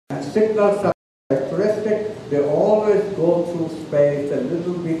signals are characteristic. They always go through space a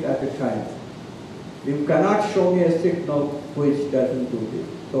little bit at a time. You cannot show me a signal which doesn't do this.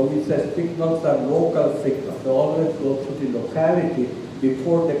 So we say signals are local signals. They always go through the locality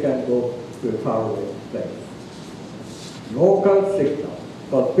before they can go to a faraway place. Local signal,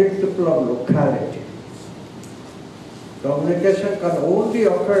 or principle of locality. Communication can only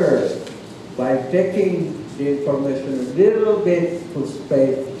occur by taking the information a little bit to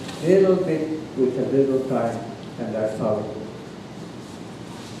space, little bit with a little time, and that's how it goes.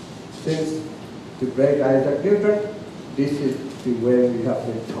 Since the great Isaac Newton, this is the way we have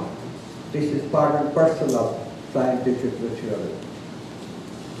been taught. This is part and parcel of scientific materialism.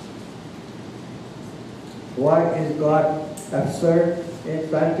 Why is God absurd in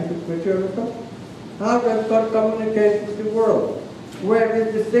scientific materialism? How does God communicate with the world? Where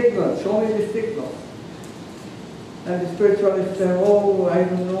is the signal? Show me the signal. And the spiritualists say, oh, I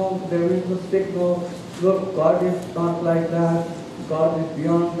don't know, there is no signal. Look, God is not like that. God is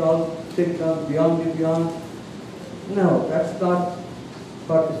beyond all signals, beyond the beyond. No, that's not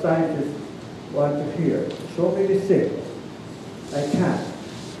what the scientists want to hear. Show me the signal. I can't.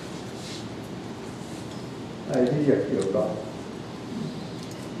 I reject your God.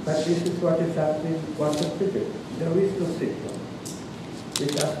 But this is what is happening in quantum physics. There is no signal.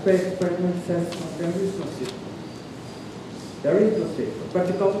 This aspect experiment says there is no signal. There is no signal. But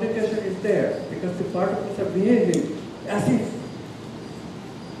the communication is there because the particles are behaving as if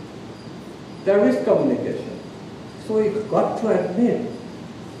there is communication. So you've got to admit,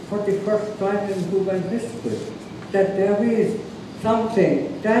 for the first time in human history, that there is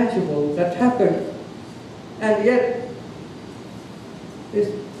something tangible that happened, and yet this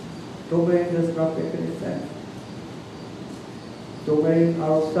domain does not make any sense. Domain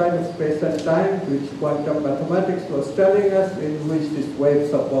outside of space and time, which quantum mathematics was telling us, in which these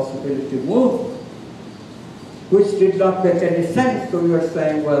waves of possibility move, which did not make any sense. So you are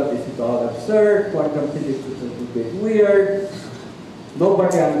saying, well, this is all absurd, quantum physics is a little bit weird,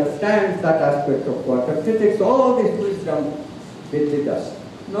 nobody understands that aspect of quantum physics, all this wisdom bit the dust.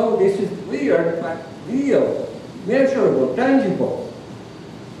 No, this is weird, but real, measurable, tangible.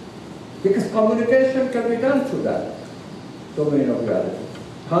 Because communication can be done through that domain of reality.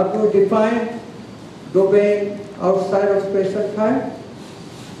 How do you define domain outside of space and time?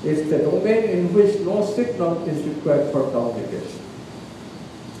 It's the domain in which no signal is required for communication.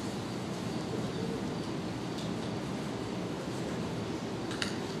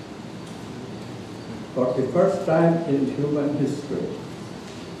 For the first time in human history,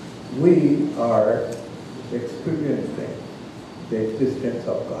 we are experiencing the existence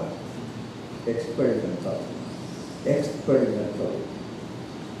of God. Experimentally.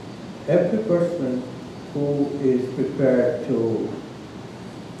 Every person who is prepared to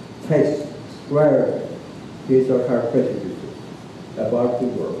face square his or her prejudices about the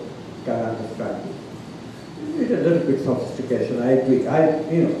world can understand it. It's a little bit sophistication, I agree.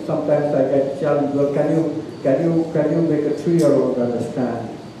 Sometimes I get challenged, well, can you make a 3-year-old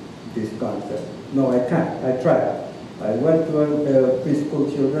understand this concept? No, I can't. I tried. I went to preschool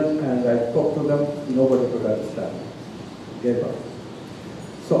children and I spoke to them, nobody could understand. Gave up.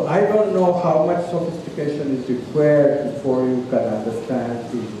 So I don't know how much sophistication is required before you can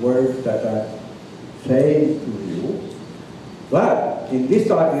understand these words that I'm saying to you. But in this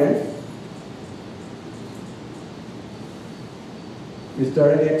audience, is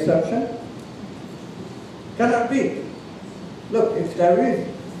there any exception? Cannot be. Look, if there is,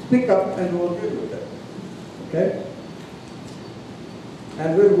 speak up and we'll deal with it. Okay?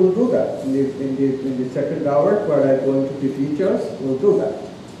 And we will do that in the second hour where I go into the details, we'll do that.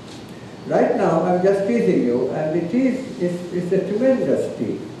 Right now, I'm just teasing you, and the tease is a tremendous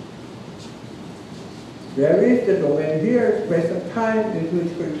tease. There is the domain here, space and time, in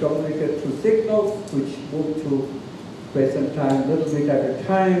which we communicate through signals, which move through space and time a little bit at a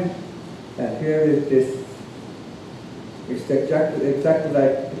time. And here is this, it's exactly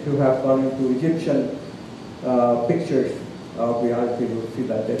like if you have gone into Egyptian pictures of reality, you see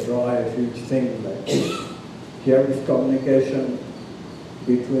that they draw a huge thing like this. Here is communication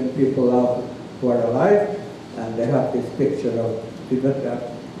between people who are alive, and they have this picture of the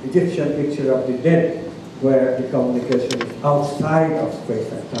Egyptian picture of the dead, where the communication is outside of space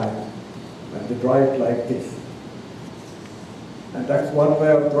and time, and they draw it like this. And that's one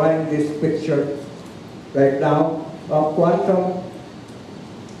way of drawing this picture right now of quantum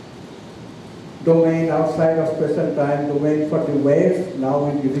domain outside of space and time, domain for the waves. Now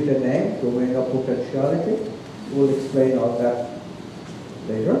we give it a name, domain of potentiality. We'll explain all that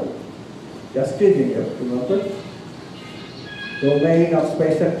later. Just teasing you, remember? domain of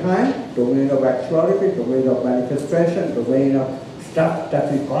space and time, domain of actuality, domain of manifestation, domain of stuff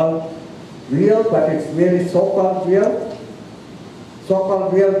that we call real, but it's really so-called real.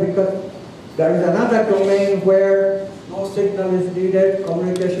 So-called real because there is another domain where no signal is needed,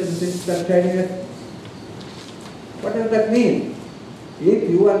 communication is instantaneous. What does that mean? If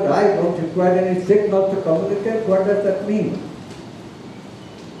you and I don't require any signal to communicate, what does that mean?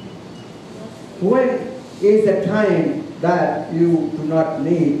 When is the time that you do not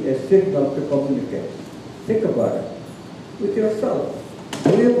need a signal to communicate? Think about it. With yourself.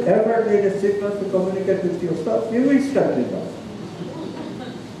 Do you ever need a signal to communicate with yourself? You instantly know.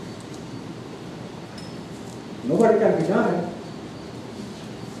 Nobody can deny it.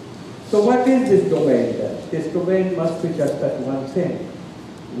 So what is this domain then? This domain must be just that one thing.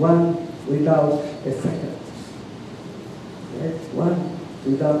 One without a second. Right? One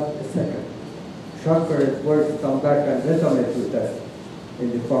without a second. Shankar's words come back and resonate with us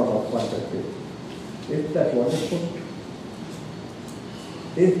in the form of quantum physics. Isn't that wonderful?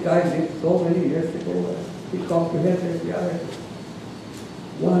 This guy lived so many years ago. He comprehended reality.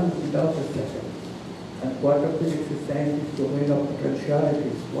 One without a second. And quantum physics is saying this domain of potentiality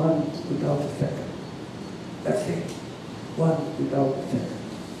is one without a second. That's it. One without a second.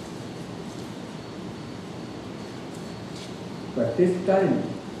 But this time,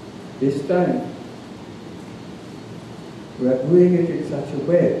 we are doing it in such a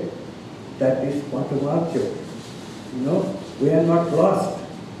way that this quantum object, we are not lost.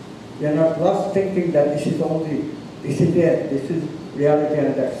 We are not lost thinking that this is it, this is reality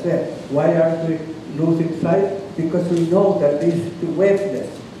and that's it. Why aren't we losing sight? Because we know that this is the waveless,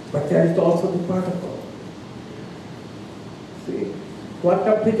 but there is also the particle. See,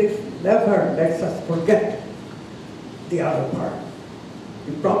 quantum physics never lets us forget the other part.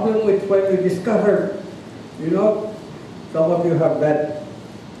 The problem with when we discover, some of you have read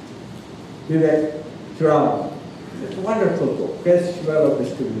Vivek Drown. It's a wonderful book, First Well of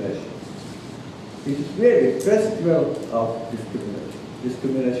Discrimination. It is really first well of discrimination.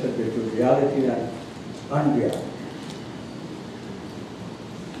 Discrimination between reality and unreality.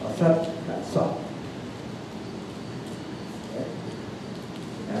 Sat and Sat.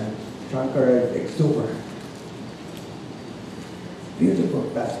 And Shankara is exuberant. Beautiful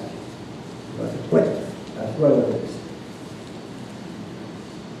passage. It was a question as well as a mystery.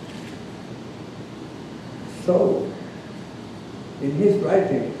 So, in his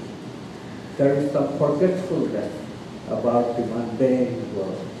writing, there is some forgetfulness about the mundane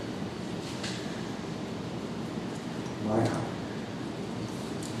world. Maya.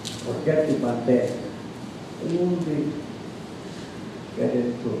 Forget the mundane. Only get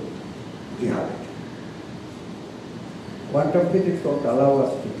into reality. Quantum physics won't allow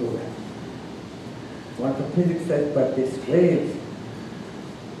us to do that. Quantum physics says, but these waves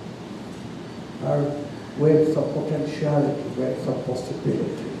are waves of potentiality, waves of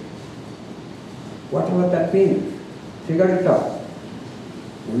possibility. Whatever that means, figure it out.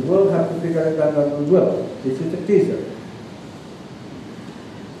 We will have to figure it out, and we will. This is a teaser.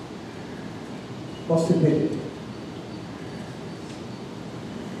 Possibility.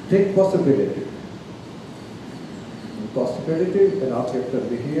 Think possibility. In possibility, an object will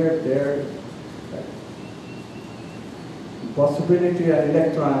be here, there. Right. In possibility, an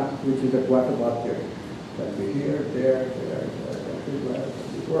electron, which is a quantum object, can be here, there, everywhere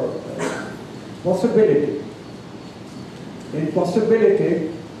in the world. Right? Possibility. In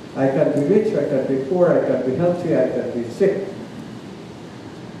possibility, I can be rich, I can be poor, I can be healthy, I can be sick.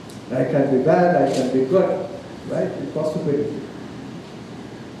 I can be bad, I can be good. Right? In possibility.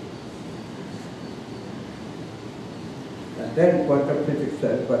 And then quantum physics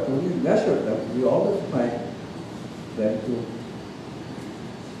says, but when you measure them, you always find them to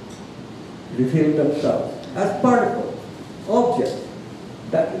reveal themselves as particles, objects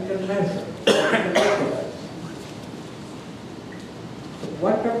that we can measure, that we can localize. So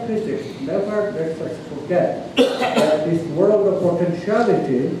quantum physics never lets us forget that this world of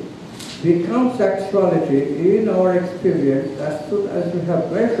potentiality becomes actuality in our experience as soon as we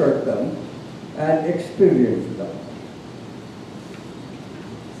have measured them and experienced them.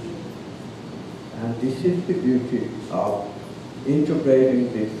 And this is the beauty of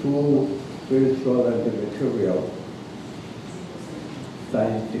integrating the true spiritual and the material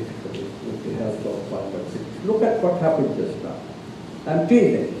scientifically with the help of quantum physics. Look at what happened just now. I'm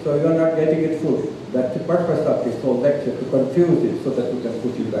teasing, so you're not getting it fully. That's the purpose of this whole lecture, to confuse it so that we can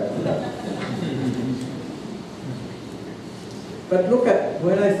put you back together. But look at,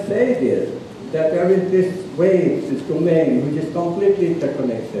 when I say this, that there is this wave, this domain, which is completely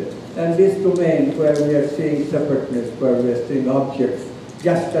interconnected. And this domain where we are seeing separateness, where we are seeing objects,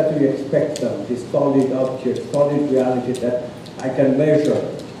 just as we expect them, this solid object, solid reality that I can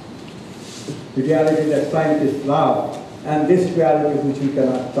measure, the reality that scientists love, and this reality which we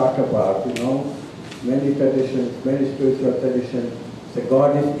cannot talk about, you know. Many traditions, many spiritual traditions say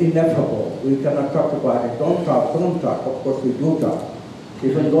God is ineffable. We cannot talk about it. Don't talk, don't talk. Of course we do talk.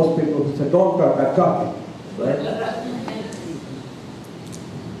 Even those people who say don't talk are talking, right?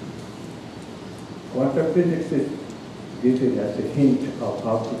 Quantum physics is giving us a hint of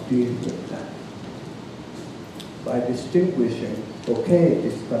how to deal with that. By distinguishing, okay,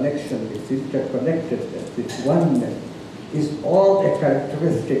 this connection, this interconnectedness, this oneness is all a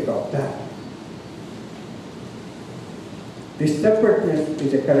characteristic of that. This separateness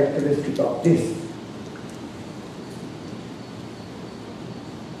is a characteristic of this.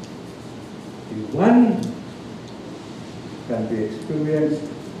 The one can be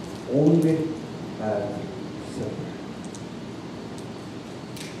experienced only as separate.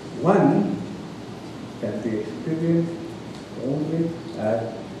 One can be experienced only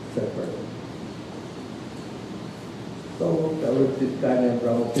as separate. So there was this guy named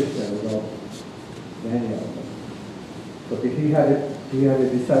Ramakrishna, you know, many of them. So he had a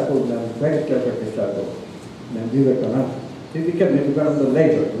disciple, a very clever disciple, named Vivekananda. He became Vivekananda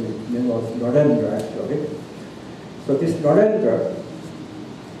later. His name was Narendra, actually. So this Narendra,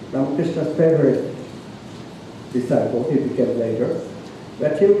 Ramakrishna's favorite disciple, he became later.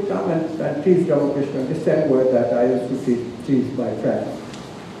 But he would come and tease Ramakrishna the same way that I used to tease my friend.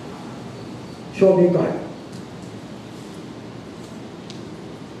 Show me God.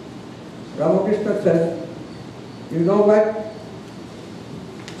 Ramakrishna says, you know what?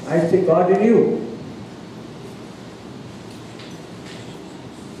 I see God in you.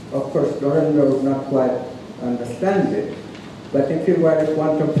 Of course, Narendra would not quite understand it, but if he were a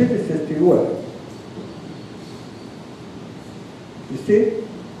quantum physicist, he would. You see,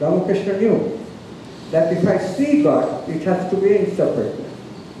 Ramakrishna knew that if I see God, it has to be in separateness.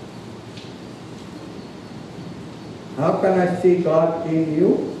 How can I see God in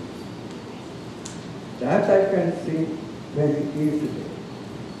you? That I can see very easily.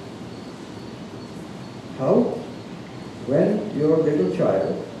 How? When your little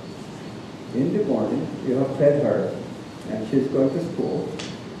child, in the morning, you have fed her, and she's going to school,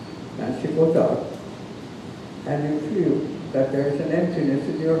 and she goes out, and you feel that there is an emptiness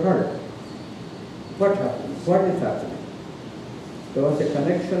in your heart. What happens? What is happening? There was a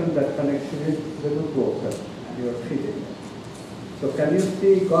connection, and that connection is a little broken, and you are feeling it. So can you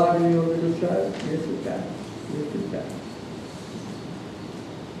see God in your little child? Yes, you can. Yes, you can.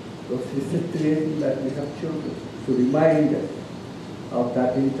 So this is the reason that we have children, to remind us of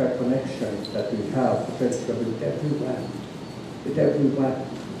that interconnection that we have potentially with everyone. With everyone.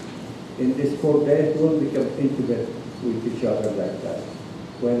 In these 4 days, we will become intimate with each other like that.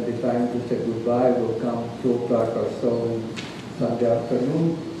 When the time to say goodbye will come, 2 o'clock or so on Sunday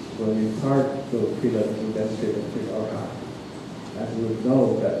afternoon, when we part, we'll feel a little emptiness in our heart. And we will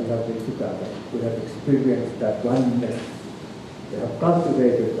know that we have been together. We have experienced that oneness. We have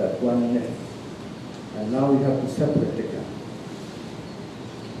cultivated that oneness. And now we have to separate again.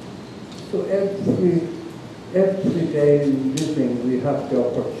 So every day living, we have the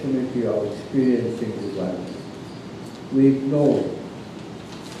opportunity of experiencing the oneness. We ignore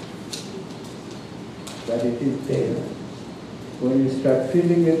that it is there. When you start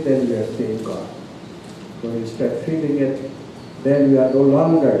feeling it, then we are seeing God. When you start feeling it, then we are no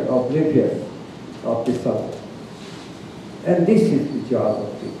longer oblivious of the subject. And this is the job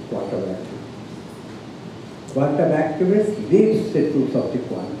of the quantum activist. Quantum activist lives the truth of the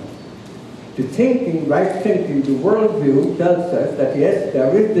quantum. The thinking, right thinking, the worldview tells us that yes,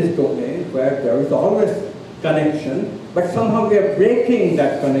 there is this domain where there is always connection, but somehow we are breaking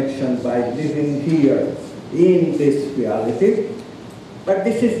that connection by living here in this reality. But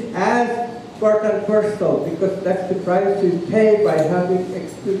this is as part and parcel, because that's the price we pay by having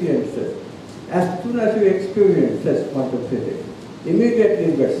experiences. As soon as we experience, says quantum physics,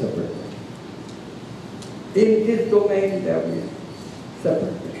 immediately we are separate. In this domain, there is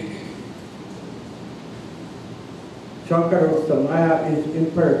separation. Shankara's Maya is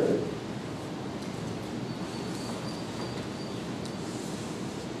imperative.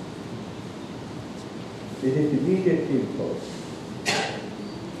 It is immediately imposed.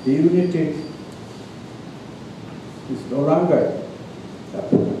 The unity is no longer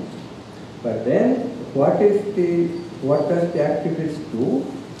happening. But then, what does the activist do?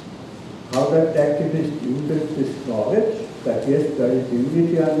 How does the activist use this knowledge that yes, there is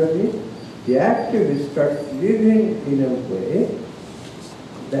unity underneath? the activist starts living in a way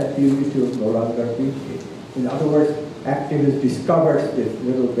that unity will no longer be here. In other words, activist discovers these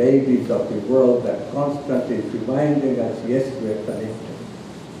little babies of the world that constantly is reminding us, yes, we are connected.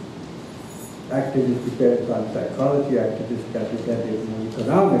 Activists depend on psychology, activists can depend on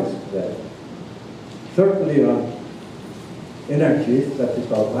economics, certainly on energies, that is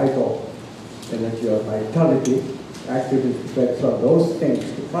called vital energy or vitality. Activists depend on those things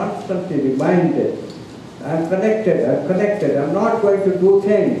to constantly remind it, I'm connected, I'm not going to do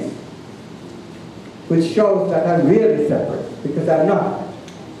things which shows that I'm really separate, because I'm not.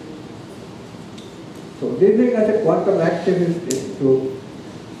 So living as a quantum activist is to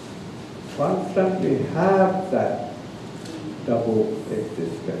constantly have that double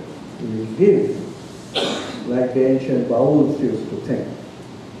existence. We live like the ancient Baols used to think.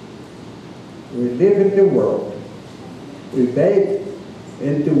 We live in the world. We bathe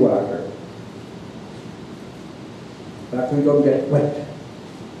in the water, but we don't get wet.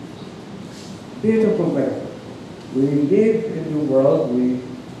 Beautiful metaphor. We live in the world, we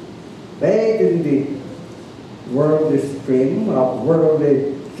bathe in the worldly stream of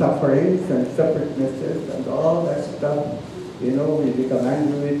worldly sufferings and separatenesses and all that stuff. You know, we become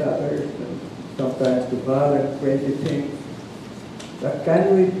angry with others and sometimes do bad crazy things. But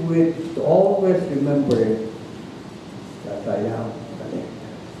can we do it always remembering that I am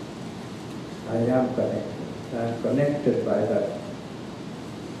connected? I am connected. I am connected by that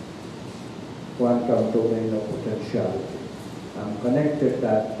quantum domain of potentiality. I'm connected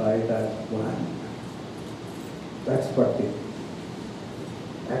by that one. That's what the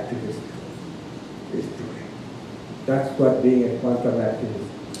activist is doing. That's what being a quantum activist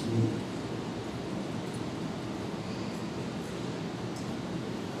means.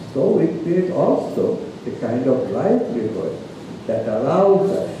 So it is also the kind of livelihood that allows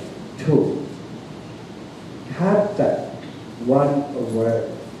us to have that one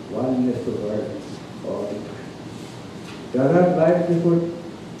awareness, oneness awareness all the time. There are livelihoods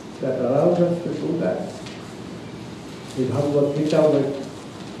that allows us to do that. The Bhagavad Gita was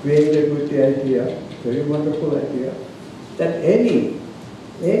created with the idea, very wonderful idea, that any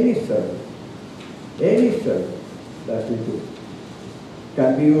service that we do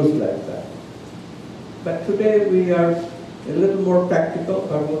can be used like that. But today we are a little more practical.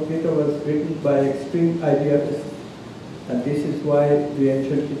 Bhagavad Gita was written by extreme idealists, and this is why the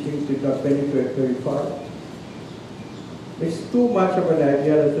ancient teachings did not penetrate very far. It's too much of an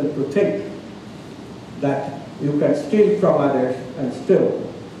idealism to think that you can steal from others and still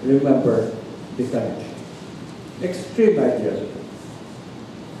remember the connection. Extreme idealism.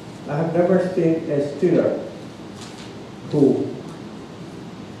 I have never seen a stealer who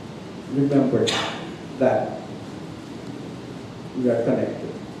remembers that we are connected.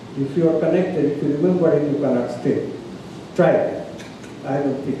 If you are connected, if you remember it, you cannot steal. Try it. I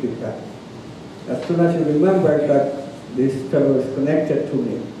don't think you can. As soon as you remember that this fellow is connected to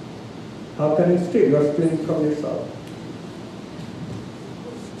me, how can you steal? You are stealing from yourself.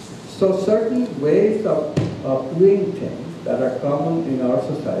 So certain ways of doing things that are common in our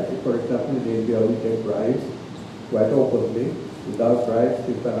society, for example, in India we take bribes quite openly. Without bribes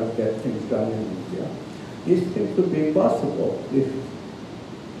you cannot get things done in India. These things would be possible if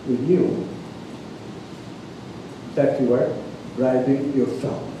we knew that you are bribing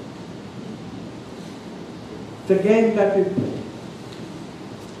yourself. It's a game that we play.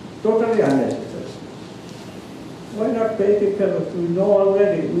 Totally unnecessary. Why not pay the fellows? We know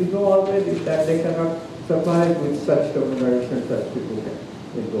already that they cannot survive with such remunerations as people get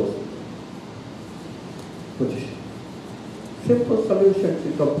in those positions. Simple solution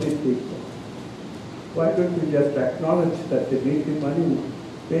to complete people. Why don't we just acknowledge that they need the money,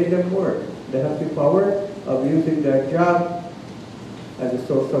 pay them work. They have the power of using their job as a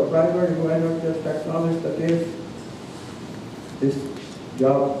source of bribery. Why not just acknowledge that if this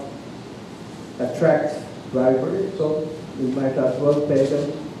job attracts bribery, so we might as well pay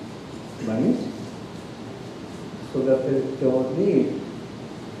them money so that they don't need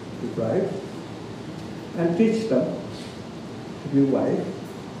to bribe, and teach them to be wise,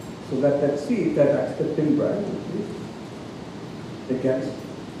 so that they see that accepting bribe is against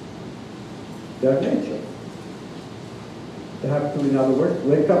their nature. They have to, in other words,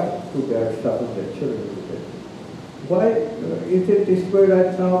 wake up to their subtle nature a little bit. Why is it this way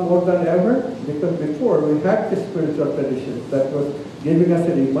right now more than ever? Because before we had the spiritual traditions that was giving us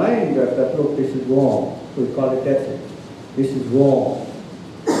a reminder that, look, this is wrong. We call it ethics. This is wrong.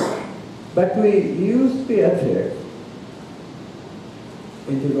 But we use the ethics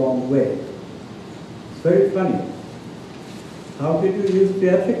in the wrong way. It's very funny How did we use the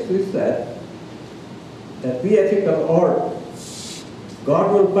ethics? We said that be ethical or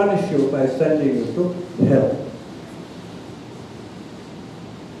God will punish you by sending you to hell.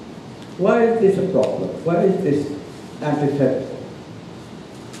 Why is this a problem? Why is this antithetical?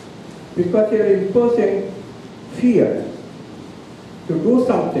 Because you're imposing fear to do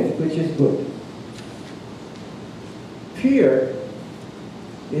something which is good. Fear,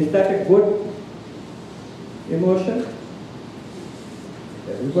 is that a good emotion?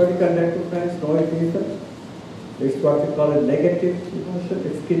 Everybody can recognize, no it isn't. It's what we call a negative emotion.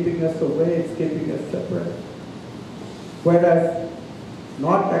 It's keeping us away, it's keeping us separate. Whereas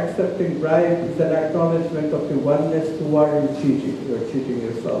not accepting bribe is an acknowledgement of the oneness. Who are you cheating? You're cheating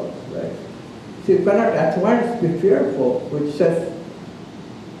yourself, right? So you cannot at once be fearful, which says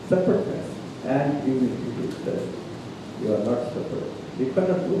separateness, and unity, which says you are not separate. You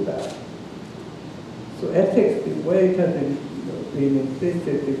cannot do that. So ethics, the way it has been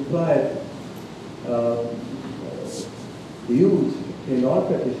implicit, implied, used in all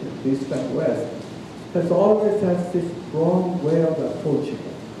traditions, East and West, has always had this wrong way of approaching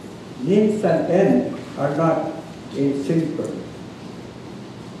it. Means and ends are not in synchrony,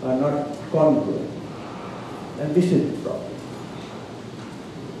 are not congruent. And this is the problem.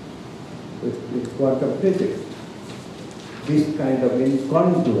 With quantum physics, this kind of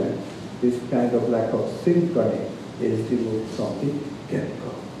incongruence, this kind of lack of synchrony is removed from the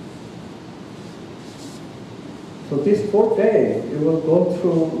get-go. So these 4 days, you will go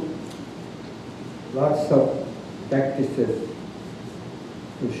through lots of practices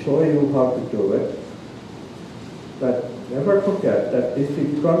to show you how to do it. But never forget that this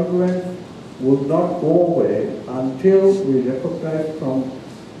incongruence will not go away until we recognize from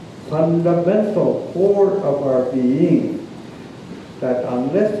fundamental core of our being that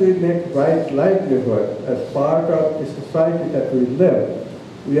unless we make right livelihood as part of the society that we live,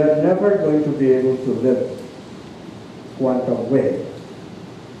 we are never going to be able to live quantum way,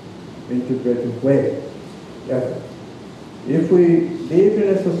 integrated way, ever. If we live in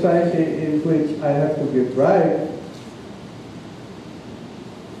a society in which I have to be bribed,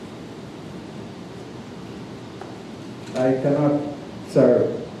 I cannot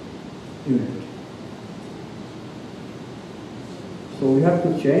serve unity. So we have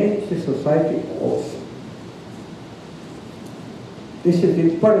to change the society also. This is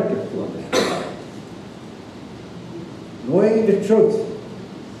imperative to understand. Knowing the truth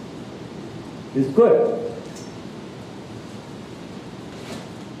is good,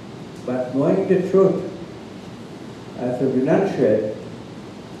 but knowing the truth as a renunciate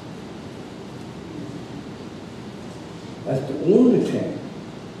as the only thing,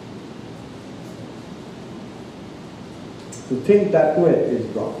 to think that way is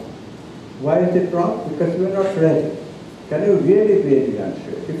wrong. Why is it wrong? Because we are not ready. Can you really be a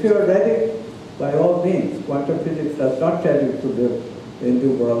renunciate? If you are ready, by all means, quantum physics does not tell you to live in the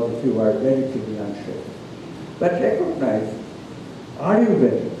world if you are ready to renunciate. But recognize, are you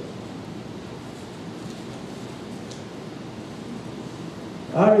ready?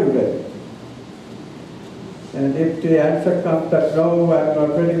 Are you ready? And if the answer comes that no, I'm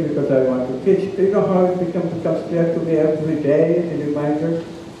not ready because I want to teach, do you know how it becomes clear to me every day, the reminder?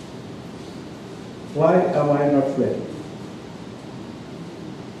 Why am I not ready?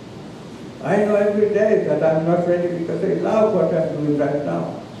 I know every day that I'm not ready because I love what I'm doing right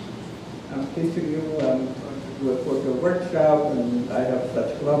now. I'm teaching you, I'm going to do a photo workshop, and I have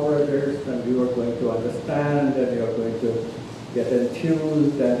such collaborators, and you are going to understand, and you are going to get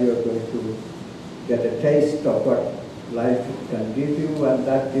enthused, and you are going to get a taste of what life can give you, and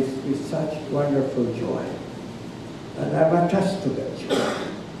that gives me such wonderful joy. And I'm attached to that joy.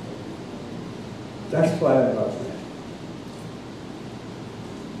 That's why I'm not ready.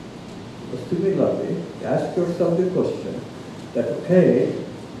 Similarly, ask yourself the question that, okay,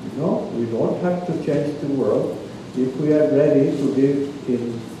 we don't have to change the world if we are ready to live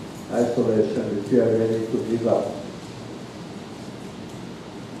in isolation, if we are ready to give up,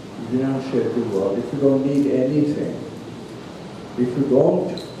 renunciate the world, if you don't need anything, if you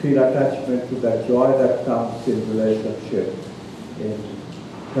don't feel attachment to that joy that comes in relationship, in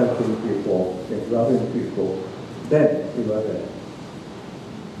helping people, in loving people, then you are ready.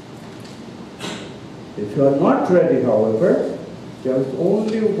 If you are not ready, however, there is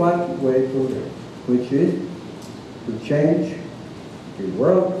only one way to live, which is to change the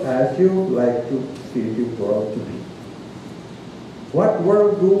world as you like to see the world to be. What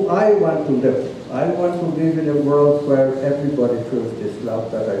world do I want to live in? I want to live in a world where everybody feels this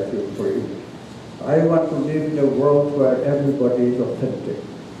love that I feel for you. I want to live in a world where everybody is authentic.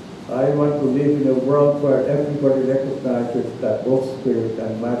 I want to live in a world where everybody recognizes that both spirit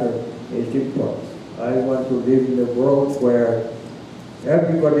and matter is important. I want to live in a world where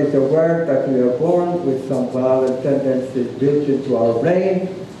everybody is aware that we are born with some violent tendencies built into our brain,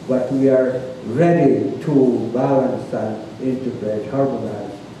 but we are ready to balance and integrate,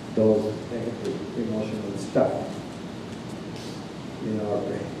 harmonize those negative emotional stuff in our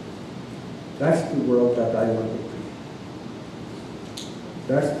brain. That's the world that I want to create.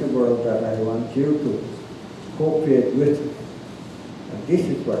 That's the world that I want you to co-create with me. And this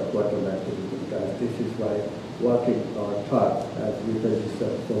is what quantum activism does. This is why walking our path, as Rita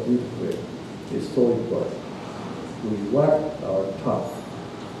said so beautifully, is so important. We walk our path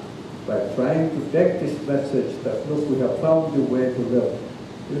by trying to take this message that, look, we have found the way to live.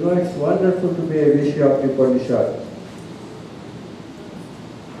 You know, it's wonderful to be a Rishi of the Upanishad.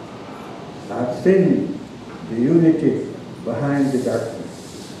 I've seen the unity behind the darkness.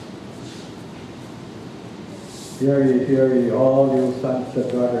 Hear ye, all you sons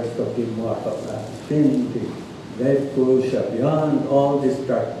and daughters of the immortal. I've seen the Red Purusha beyond all this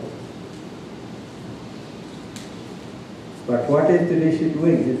darkness. But what is the Rishi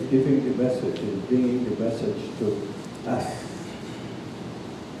doing? He's giving the message, he's bringing the message to us.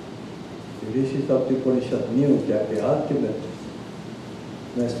 The Rishis of the Upanishad knew that the ultimate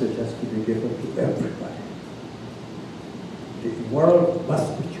message has to be given to everybody. The world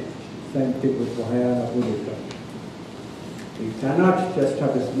must be changed. Same thing with Mahayana Buddhism. We cannot just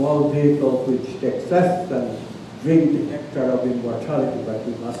have a small vehicle which takes us and drink the nectar of immortality, but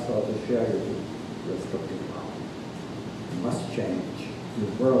we must also share it with the rest of the world. We must change the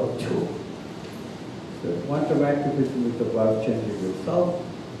world too. So quantum activism is about changing yourself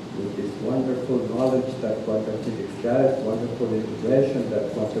with this wonderful knowledge that quantum physics does, wonderful integration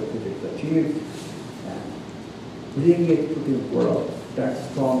that quantum physics achieves, and bring it to the world,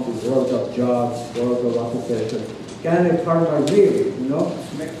 transform the world of jobs, world of occupation. Can a farmer really,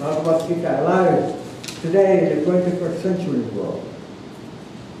 make Bhagavad Gita alive today in the 21st century world?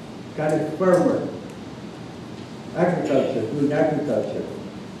 Can a farmer, doing agriculture,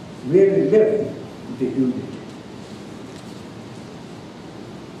 really live the unity?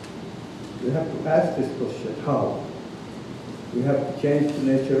 We have to ask this question, how? We have to change the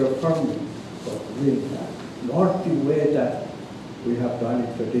nature of farming for doing that. Not the way that we have done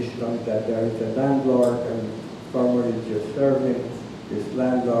it traditionally, that there is a landlord and farmer is just serving this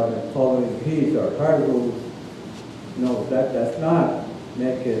landlord and following his or her rules. No, that does not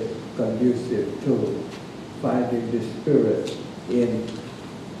make it conducive to finding the spirit in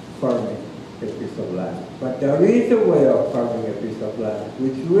farming a piece of land. But there is a way of farming a piece of land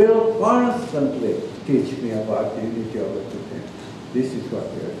which will constantly teach me about the unity of everything. This is what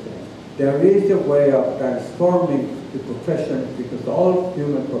we are saying. There is a way of transforming the professions, because all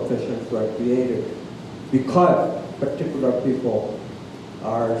human professions were created because particular people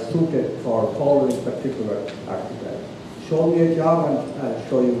are suited for following particular archetypes. Show me a job and I'll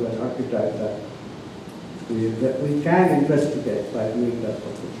show you an archetype that we can investigate by doing that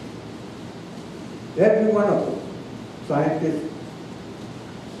profession. Every one of them, scientists,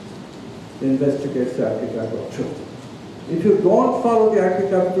 investigates the archetype of truth. If you don't follow the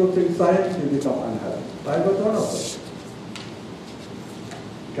archetype of truth in science, you become unhappy. I was one of them.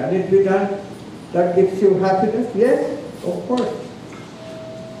 Can it be done? That gives you happiness? Yes, of course.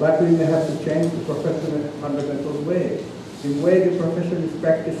 But we may have to change the profession in a fundamental way. The way the profession is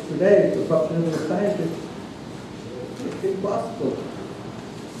practiced today, the profession of a scientist, it's impossible.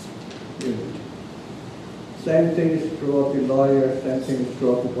 Same thing is true of the lawyer, same thing is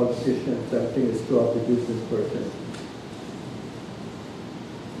true of the politician, same thing is true of the business person.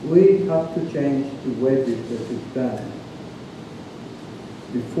 We have to change the way business is done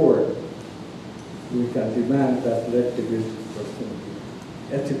before we can demand that let the business person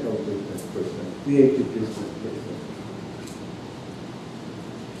be ethical business person, creative business person.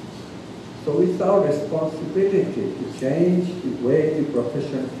 So it's our responsibility to change the way the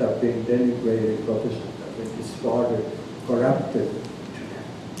professions have been denigrated, professions have been distorted, corrupted.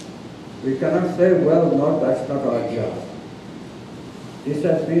 We cannot say, well, no, that's not our job. This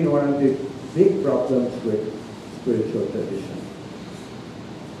has been one of the big problems with spiritual tradition.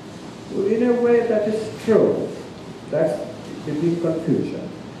 In a way that is true. That's the big confusion.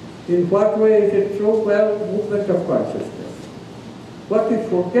 In what way is it true? Well, movement of consciousness. What we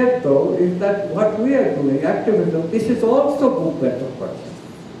forget, though, is that what we are doing, activism, this is also movement of consciousness.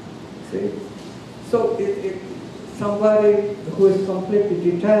 See? So somebody who is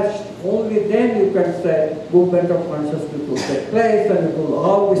completely detached, only then you can say movement of consciousness will take place and it will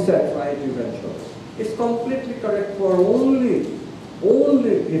always set right eventually. It's completely correct for only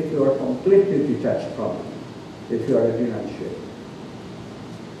only if you are completely detached from it, if you are a renunciate.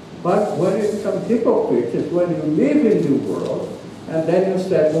 But what is some hypocrites is when you live in the world, and then you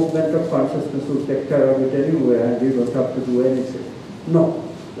say movement of consciousness will take care of it anyway, and you don't have to do anything. No,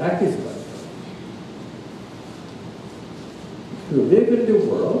 that is not. If you live in the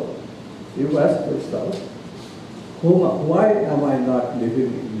world, you ask yourself, why am I not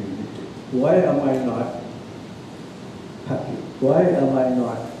living in unity? Why am I not happy? Why am I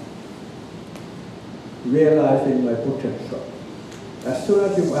not realizing my potential? As soon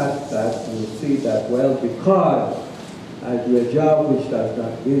as you ask that, you see that, well, because I do a job which does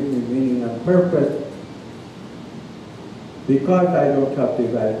not give me meaning and purpose, because I don't have the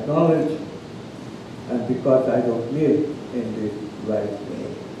right knowledge, and because I don't live in the right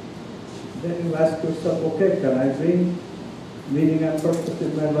way. Then you ask yourself, okay, can I bring meaning and purpose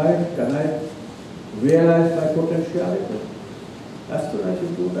in my life? Can I realize my potentiality? As soon as you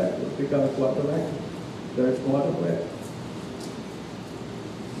do that, it becomes quantum active. There is no other way.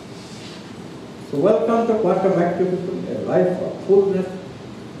 So welcome to quantum activism, a life of fullness,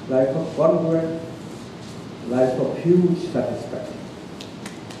 life of congruence, life of huge satisfaction.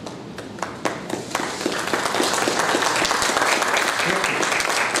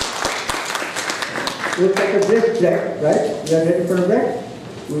 We'll take a brief break, right? We are ready for a break?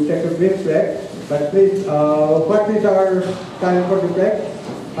 We'll take a brief break. But please, what is our time for the break?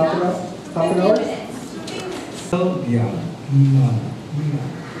 Half an hour? Half an hour?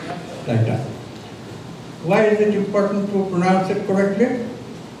 Like that. Why is it important to pronounce it correctly?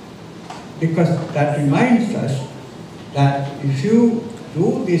 Because that reminds us that if you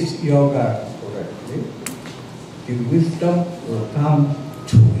do this yoga correctly, the wisdom will come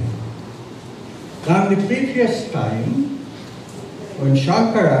to you. Now, in the previous time, when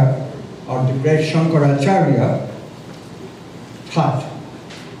Shankara, or the great Shankaracharya, taught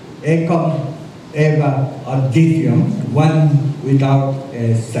Ekam Eva Advityam, one without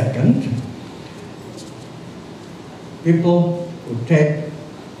a second, people would take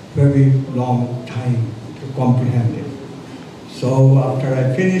very long time to comprehend it. So after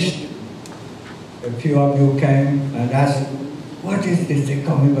I finished, a few of you came and asked, what is this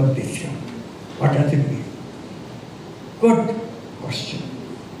Ekam Eva Advityam? What does it mean? Good question.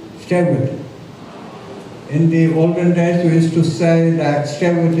 Stay with it. In the olden days, we used to say that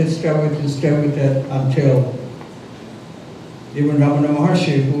stay with it, stay with it, stay with it, until even Ramana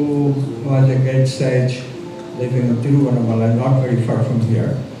Maharshi, who was a great sage living in Tiruvannamalai, not very far from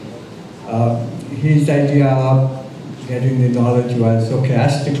here, his idea of getting the knowledge was, okay,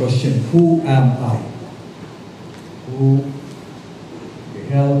 ask the question, who am I? Who the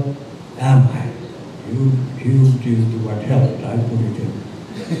hell am I? You used the word hell, I put it in.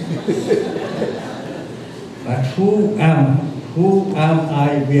 But who am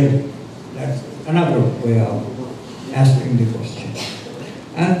I really? That's another way of asking the question.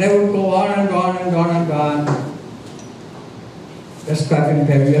 And they would go on and on and on and on, describing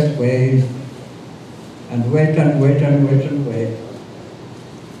various ways, and wait and wait and wait and wait.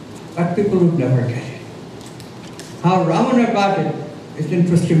 But people would never get it. How Ramana got it is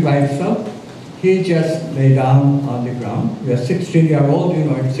interesting by itself. He just lay down on the ground. We are 16-year-old, you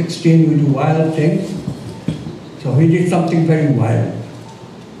know, at 16 we do wild things. So he did something very wild.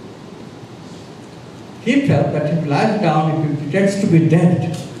 He felt that if he lies down, if he pretends to be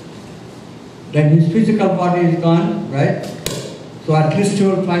dead, then his physical body is gone, right? So at least he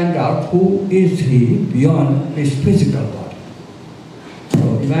will find out who is he beyond his physical body.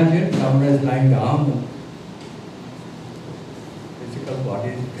 So imagine someone is lying down, physical body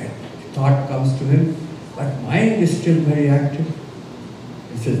is dead. Thought comes to him, but mind is still very active.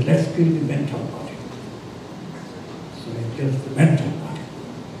 He says, let's kill the mental body. So he kills the mental body.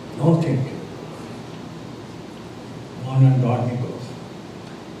 No thinking. On and on he goes.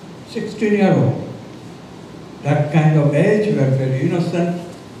 16-year-old. That kind of age, we are very innocent.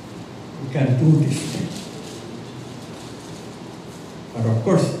 We can do this thing. But of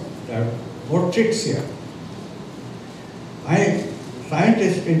course, there are more tricks here. My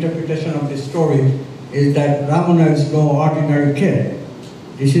scientist interpretation of this story is that Ramana is no ordinary kid.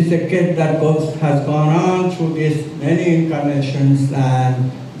 This is a kid that has gone on through these many incarnations,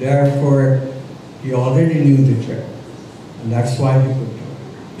 and therefore he already knew the trick. And that's why he could do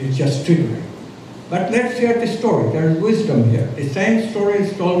it. It's just triggering. But let's hear the story. There is wisdom here. The same story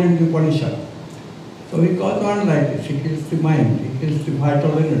is told in the Upanishad. So he goes on like this. He kills the mind. He kills the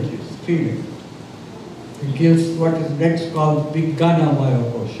vital energies, feeling. He kills what is next called Vijnana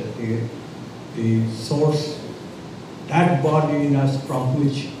Kosha, the source, that body in us from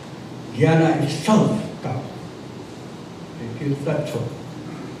which jnana itself comes. It kills that too.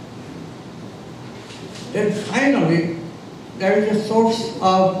 Then finally, there is a source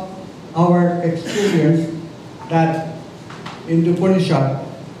of our experience that in the Upanishad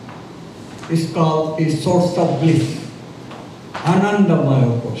is called the source of bliss.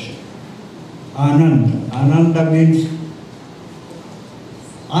 Anandamaya Kosha. Ananda. Ananda means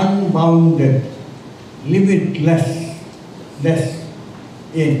unbounded, limitlessness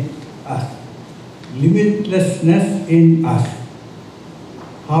in us. Limitlessness in us.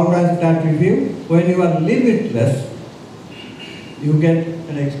 How does that reveal? When you are limitless, you get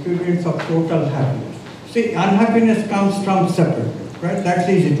an experience of total happiness. See, unhappiness comes from separateness, right? That's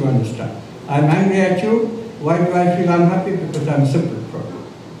easy to understand. I'm angry at you. Why do I feel unhappy? Because I'm separate from you.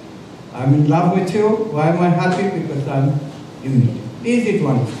 I'm in love with you. Why am I happy? Because I'm unity. Easy to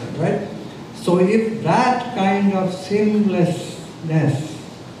understand, right? So if that kind of seamlessness,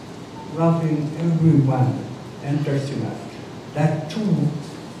 loving everyone, enters in us, that too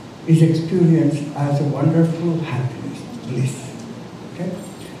is experienced as a wonderful happiness, bliss. Okay?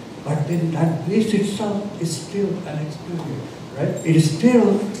 But then that bliss itself is still an experience, right? It is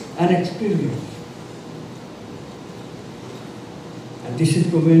still an experience. And this is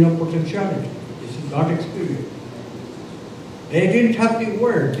domain of potentiality. This is not experience. They didn't have the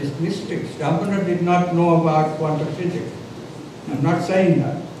word, these mystics. Ramana did not know about quantum physics. I'm not saying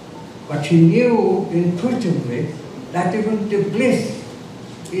that. But he knew intuitively that even the bliss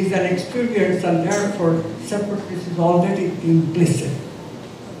is an experience, and therefore separateness is already implicit.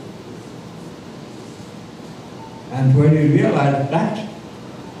 And when he realized that,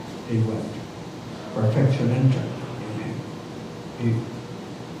 he went. Perfection entered in him. He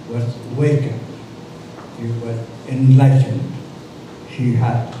was awakened. He was enlightened. He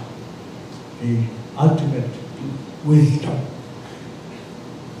had the ultimate wisdom.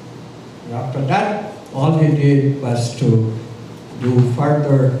 And after that, all he did was to do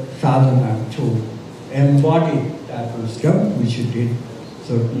further sadhana to embody that wisdom, which he did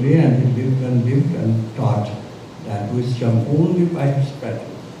certainly, and he lived and taught that wisdom only by his presence.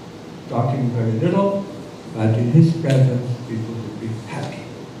 Talking very little, but in his presence people will be happy.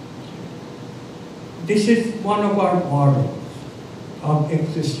 This is one of our models of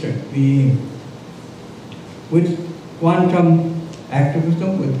existent being. With quantum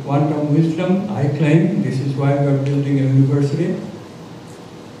activism, with quantum wisdom, I claim, this is why we are building a university,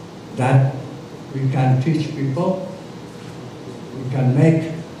 that we can teach people, we can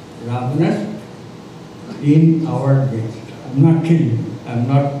make Ramanas in our midst. I'm not kidding you. I'm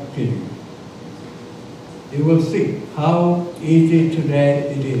not kidding you. You will see how easy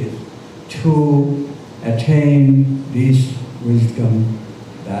today it is to attain this wisdom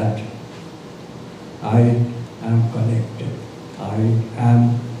that I am connected. I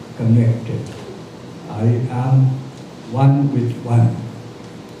am connected. I am one with one.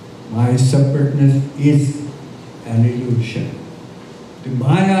 My separateness is an illusion. The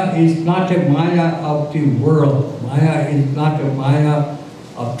Maya is not a Maya of the world. Maya is not a Maya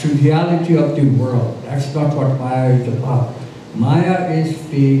of triviality of the world. That's not what Maya is about. Maya is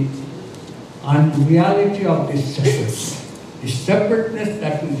the unreality of this separateness. The separateness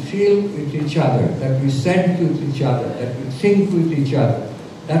that we feel with each other, that we sense with each other, that we think with each other,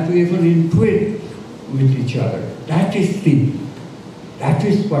 that we even intuit with each other. That is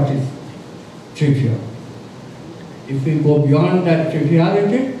what is trivial. If we go beyond that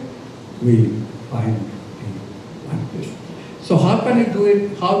triviality, we find the oneness. So how can we do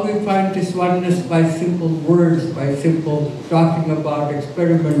it? How do we find this oneness? By simple words, by simple talking about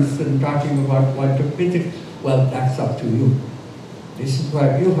experiments and talking about quantum physics? Well, that's up to you. This is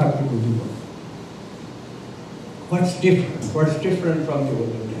where you have to do the work. What's different? What's different from the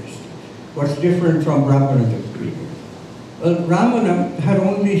olden days? What's different from Ramana's experience? Well, Ramana had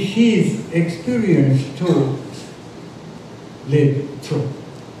only his experience to live through.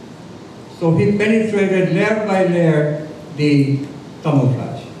 So he penetrated layer by layer the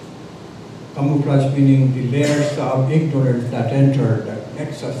camouflage. Camouflage meaning the layers of ignorance that enter, that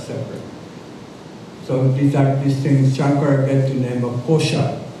makes us separate. So these things, Shankara gets the name of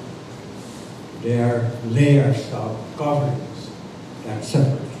kosha. They are layers of coverings that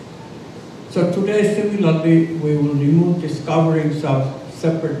separate. So today, similarly, we will remove these coverings of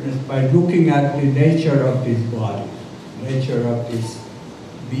separateness by looking at the nature of these bodies, nature of these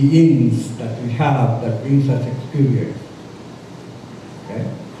beings that we have that brings us experience. Okay?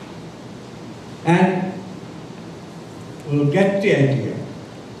 And we'll get the idea,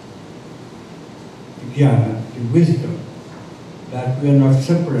 the jnana, the wisdom, that we are not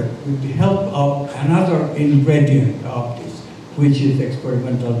separate with the help of another ingredient of this, which is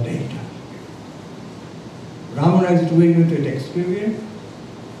experimental data. Ramana is doing it with experience,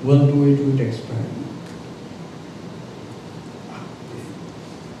 we'll do it with experiment.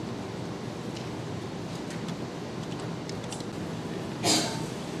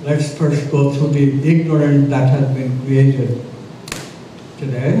 Let's first go through the ignorance that has been created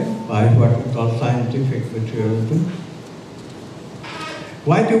today by what we call scientific materialism.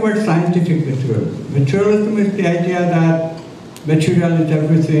 Why the word scientific materialism? Materialism is the idea that material is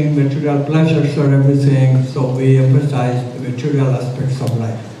everything, material pleasures are everything, so we emphasize the material aspects of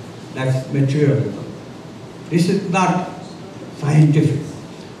life. That's materialism. This is not scientific.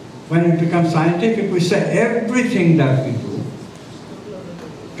 When it becomes scientific, we say everything that we do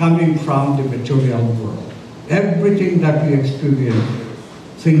coming from the material world. Everything that we experience,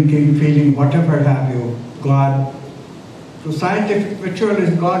 thinking, feeling, whatever have you, God. So scientific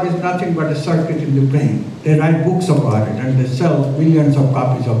materialism, God is nothing but a circuit in the brain. They write books about it and they sell millions of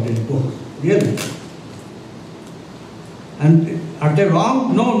copies of this book. Really. And are they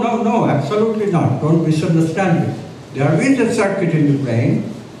wrong? No, absolutely not. Don't misunderstand me. There is a circuit in the brain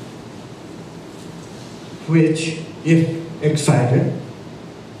which, if excited,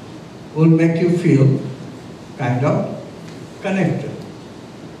 will make you feel kind of connected.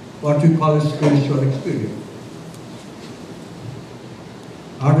 What we call a spiritual experience.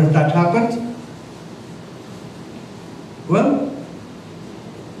 How does that happen? Well,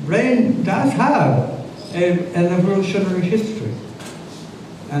 brain does have an evolutionary history.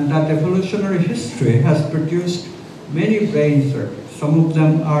 And that evolutionary history has produced many brain circuits. Some of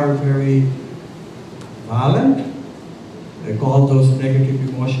them are very violent. They call those negative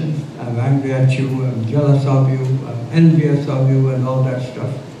emotions. I'm angry at you, I'm jealous of you, I'm envious of you, and all that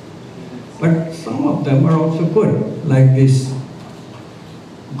stuff. But some of them are also good, like this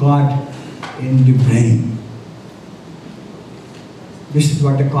God in the brain. This is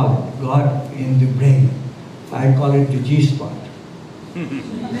what I call it, God in the brain. I call it the G-spot.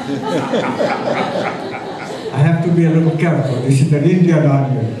 I have to be a little careful. This is an Indian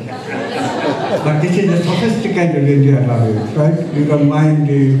audience. But this is a sophisticated Indian audience, right? You don't mind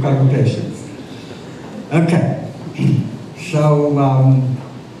the connotations. Okay. So,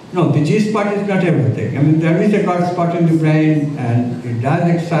 no, the G-spot is not everything. I mean, there is a God spot in the brain, and it does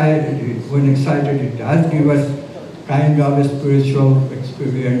excite, when excited, it does give us kind of a spiritual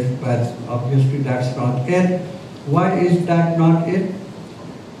experience, but obviously that's not it. Why is that not it?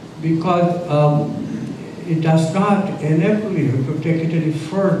 Because it does not enable you to take it any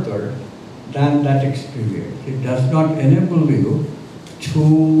further than that experience. It does not enable you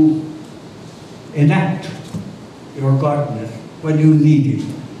to enact your godness when you need it.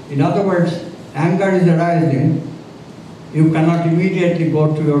 In other words, anger is arising, you cannot immediately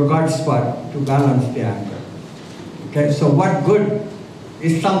go to your God spot to balance the anger. Okay, so what good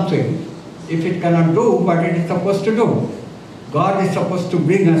is something if it cannot do what it is supposed to do? God is supposed to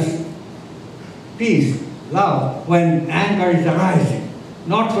bring us peace, love, when anger is arising.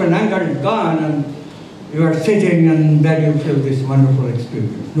 Not when anger is gone and you are sitting and then you feel this wonderful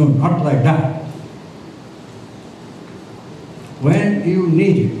experience. No, not like that. When you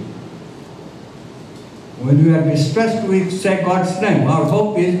need it. When you are distressed, we say God's name. Our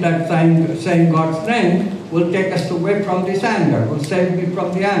hope is that saying God's name will take us away from this anger, will save me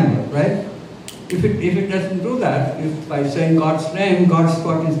from the anger, right? If it doesn't do that, if by saying God's name, God's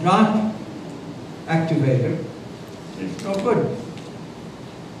spot is not activated, it's no good.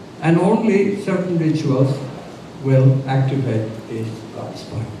 And only certain rituals will activate this God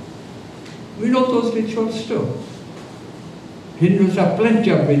spot. We know those rituals too. Hindus have plenty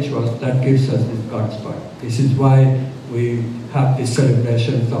of rituals that gives us this God spot. This is why we have the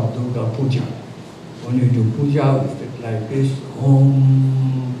celebrations of Durga Puja. When you do puja, it's like this,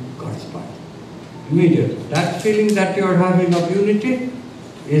 Om, God spot. Immediately. That feeling that you're having of unity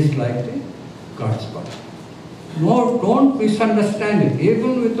is like the God spot. No, don't misunderstand it.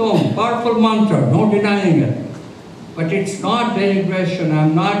 Even with Om, powerful mantra, no denying it. But it's not denigration.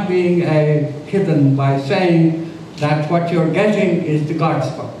 I'm not being a heathen by saying that what you're getting is the God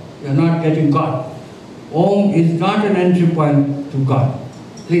spot. You're not getting God. Om is not an entry point to God.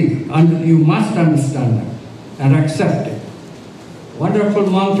 Please, you must understand that and accept it. Wonderful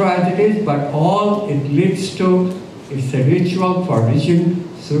mantra as it is, but all it leads to is a ritual for reaching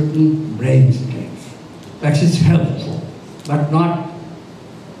certain brain states. That is helpful, but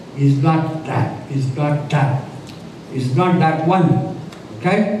is not that, is not that. Is not that one,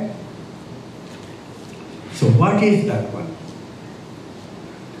 okay? So what is that one?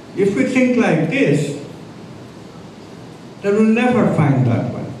 If we think like this, then we'll never find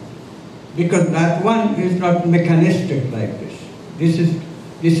that one. Because that one is not mechanistic like this.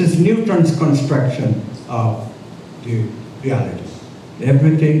 This is Newton's construction of the reality.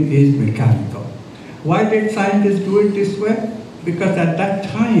 Everything is mechanical. Why did scientists do it this way? Because at that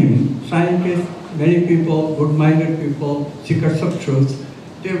time, scientists, many people, good-minded people, seekers of truth,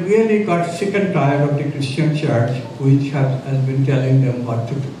 they really got sick and tired of the Christian church, which has been telling them what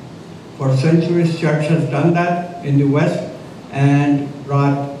to do. For centuries, church has done that in the West and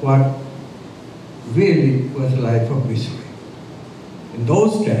brought what really was a life of misery. In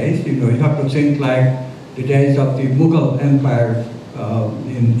those days, you have to think like the days of the Mughal Empire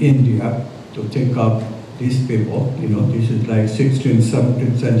in India, to think of these people. This is like 16th,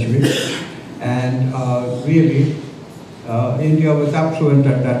 17th century. And really, India was affluent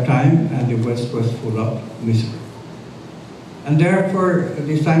at that time, and the West was full of misery. And therefore,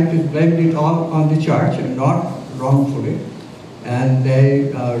 the scientists blamed it all on the church, and not wrongfully. And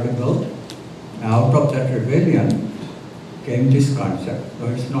they rebelled. Out of that rebellion came this concept. So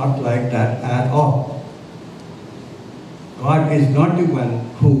it's not like that at all. God is not the one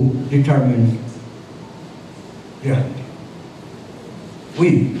who determines reality.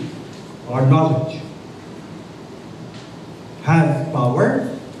 We, our knowledge, has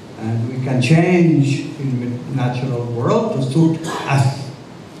power, and we can change in the natural world to suit us.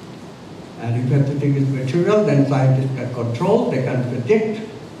 And if everything is material, then scientists can control, they can predict,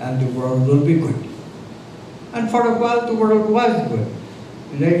 and the world will be good. And for a while, the world was good.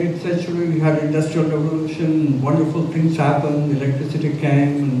 In the 18th century, we had industrial revolution, wonderful things happened, electricity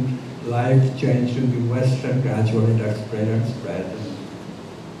came, and life changed in the West, and gradually that spread and spread.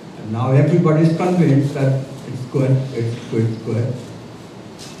 And now everybody's convinced that it's good, it's good, it's good.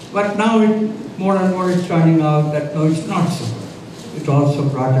 But now more and more is turning out that no, it's not so good. It also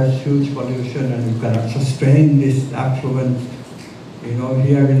brought us huge pollution, and we cannot sustain this affluence.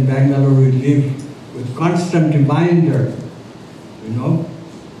 Here in Bangalore, we live with constant reminder,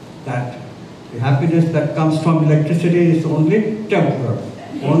 that the happiness that comes from electricity is only temporary,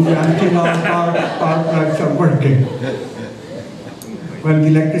 only until our power plants are working. When the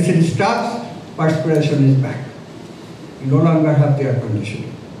electricity stops, perspiration is back. We no longer have the air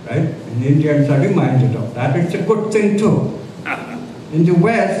conditioning, right? And Indians are reminded of that. It's a good thing too. In the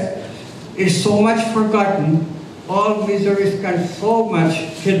West, it's so much forgotten, all miseries can so much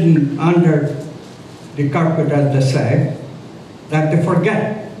hidden under the carpet, as they say, that they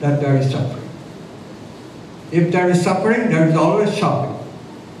forget that there is suffering. If there is suffering, there is always shopping.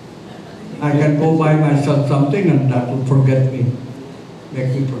 I can go buy myself something, and that will make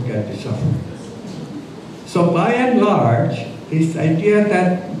me forget the suffering. So by and large, this idea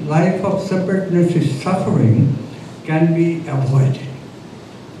that life of separateness is suffering can be avoided.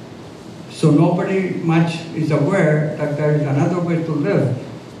 So nobody much is aware that there is another way to live,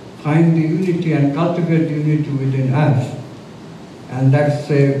 find the unity and cultivate the unity within us. And that's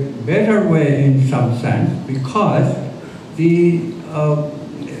a better way in some sense, because the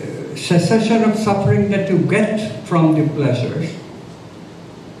cessation of suffering that you get from the pleasures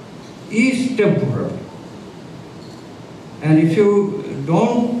is temporary. And if you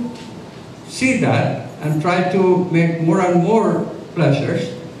don't see that and try to make more and more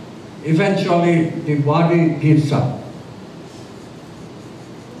pleasures, eventually the body gives up.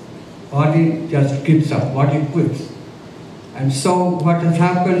 Body just gives up, body quits. And so what has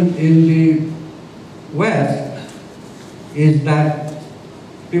happened in the West is that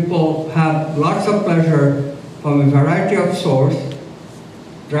people have lots of pleasure from a variety of sources,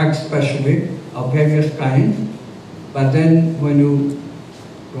 drugs especially, of various kinds, but then when you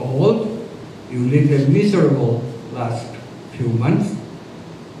grow old, you live a miserable last few months,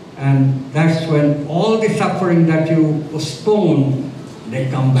 and that's when all the suffering that you postpone, they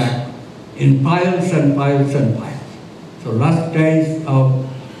come back in piles and piles and piles. So last days of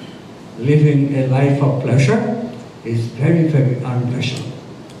living a life of pleasure is very, very unpleasant.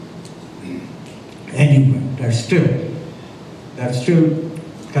 Anyway, that still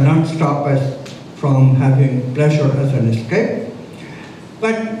cannot stop us from having pleasure as an escape.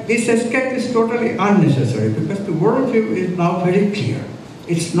 But this escape is totally unnecessary, because the worldview is now very clear.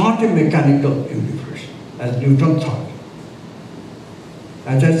 It's not a mechanical universe, as Newton thought.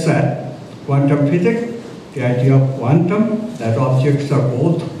 As I said, quantum physics, the idea of quantum, that objects are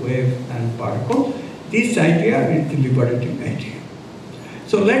both wave and particle, this idea is the liberating idea.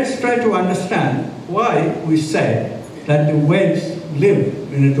 So let's try to understand why we say that the waves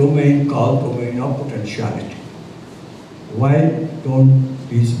live in a domain called domain of potentiality. Why don't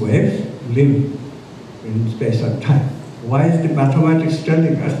these waves live in space and time? Why is the mathematics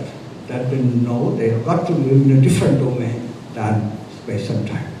telling us that they know they have got to live in a different domain than space and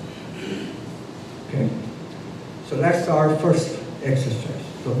time? Okay? So that's our first exercise.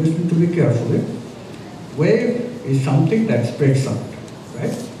 So listen to me carefully. Wave is something that spreads out,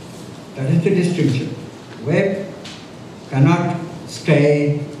 right? That is the distinction. Wave cannot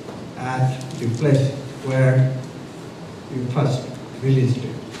stay at the place where you first released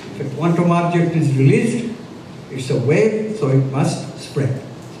it. If a quantum object is released, it's a wave, so it must spread.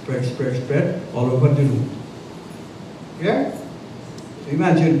 Spread all over the room. Yeah?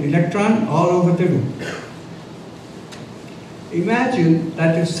 Imagine electron all over the room. Imagine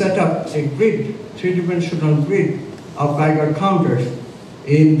that you set up a grid, three-dimensional grid of Geiger counters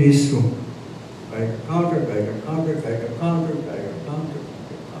in this room. Geiger counter,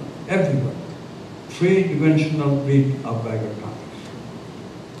 everywhere. Three-dimensional grid of Geiger counters.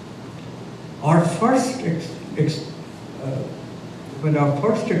 When our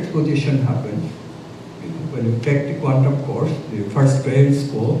first exposition happens, when you take the quantum course, the first grade in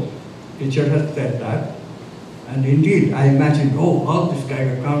school, teacher has said that, and indeed I imagined, oh, all these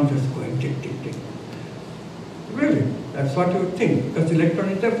Geiger counters going tick, tick, tick. Really, that's what you would think, because the electron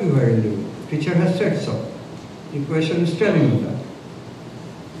is everywhere in the room. Teacher has said so. The equation is telling you that.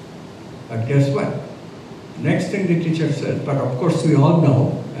 But guess what? Next thing the teacher says, but of course we all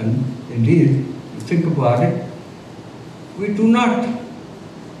know, and indeed, you think about it, we do not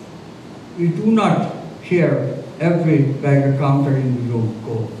hear every Geiger counter in the room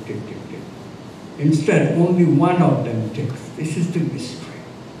go tick, tick, tick. Instead, only one of them ticks. This is the mystery.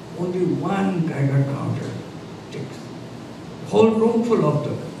 Only one Geiger counter ticks. The whole room full of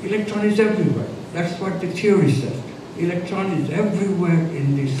them. Electron is everywhere. That's what the theory says. Electron is everywhere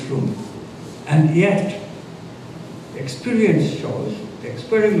in this room. And yet, the experiment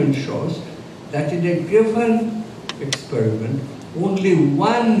shows that in a given experiment, only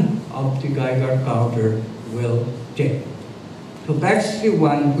one of the Geiger counter will tick. So that's the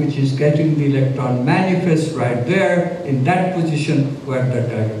one which is getting the electron manifest right there in that position where the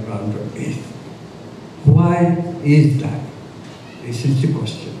Geiger counter is. Why is that? This is the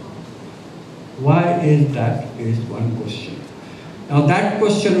question. Why is that is one question. Now that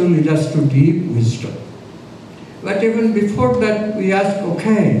question will lead us to deep wisdom. But even before that, we ask,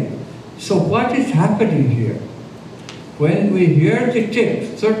 okay, so what is happening here? When we hear the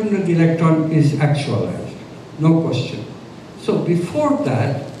tick, certainly the electron is actualized, no question. So before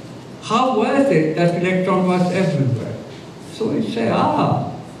that, how was it that electron was everywhere? So we say,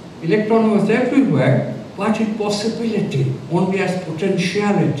 electron was everywhere, but in possibility, only as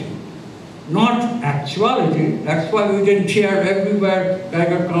potentiality, not actuality. That's why we didn't hear everywhere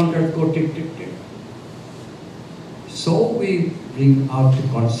Geiger counters go tick, tick, tick. So we bring out the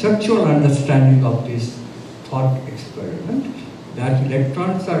conceptual understanding of this thought experiment, that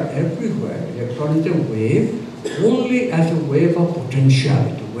electrons are everywhere. Electron is a wave, only as a wave of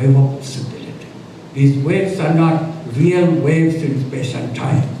potentiality, wave of possibility. These waves are not real waves in space and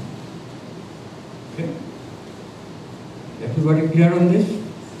time. Okay? Everybody clear on this?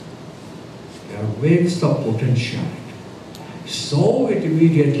 They are waves of potentiality. So it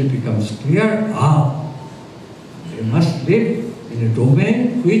immediately becomes clear, they must live in a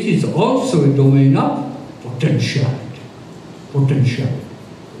domain which is also a domain of potentiality. Potentiality.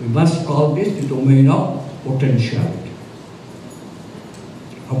 We must call this the domain of potentiality.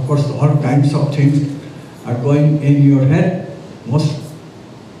 Of course, all kinds of things are going in your head. Most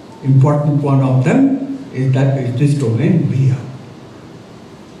important one of them is that is this domain real?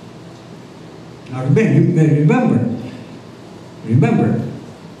 Now remember,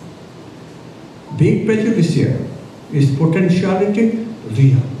 big prejudice here is potentiality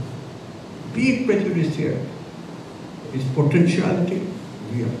real. Big prejudice here is potentiality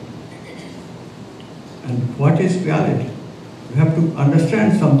real. And what is reality? We have to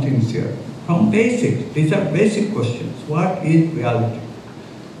understand some things here. From basics, these are basic questions. What is reality?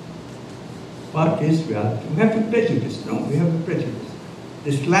 What is reality? We have a prejudice. No, we have a prejudice.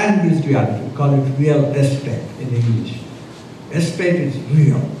 This land is reality. We call it real estate in English. Estate is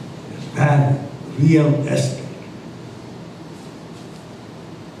real. It's value. Real estate.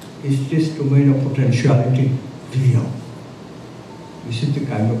 Is this domain of potentiality real? This is the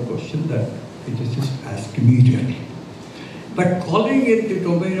kind of question that physicists ask immediately. But calling it the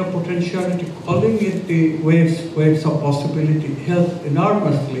domain of potentiality, calling it the waves of possibility helps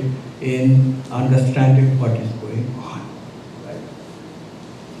enormously in understanding what is going on. Right?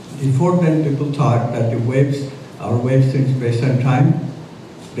 Before then, people thought that the waves are waves in space and time.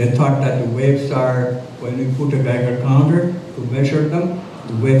 They thought that the waves are, when you put a Geiger counter to measure them,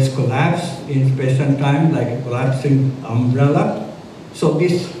 the waves collapse in space and time like a collapsing umbrella. So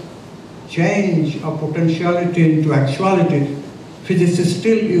this change of potentiality into actuality, physicists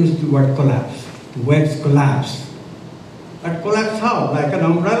still use the word collapse. The waves collapse. But collapse how? Like an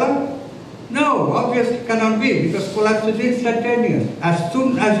umbrella? No, obviously cannot be, because collapse is instantaneous. As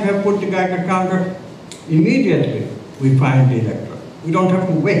soon as you have put the Geiger counter, immediately we find the electron. We don't have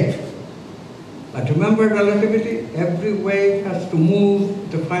to wait. But remember relativity, every wave has to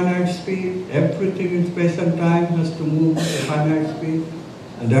move at a finite speed, everything in space and time has to move at a finite speed,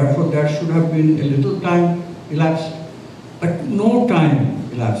 and therefore there should have been a little time elapsed, but no time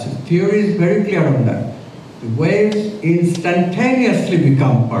elapses. Theory is very clear on that. The waves instantaneously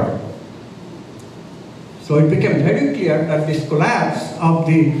become particles. So it became very clear that this collapse of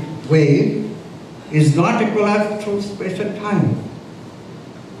the wave is not a collapse through space and time.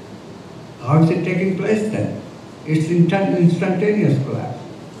 How is it taking place then? It's instantaneous collapse.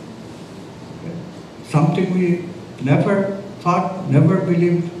 Okay. Something we never thought, never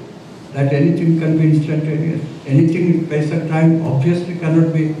believed, that anything can be instantaneous. Anything in space and time obviously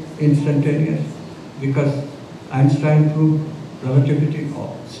cannot be instantaneous, because Einstein proved relativity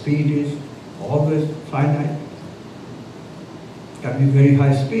or speed is always finite. It can be very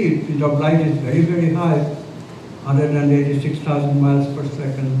high speed. Speed of light is very, very high, 186,000 miles per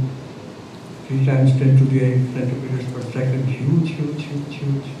second, 3 times 10 to the 8 centimeters per second, huge, huge, huge,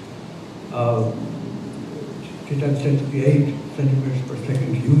 huge. 3 times 10 to the 8 centimeters per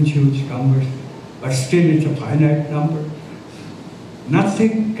second, huge, huge numbers. But still it's a finite number.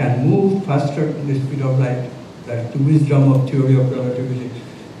 Nothing can move faster than the speed of light. That's the wisdom of theory of relativity,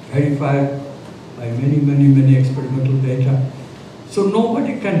 verified by many, many, many experimental data. So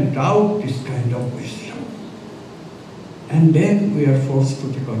nobody can doubt this kind of wisdom. And then we are forced to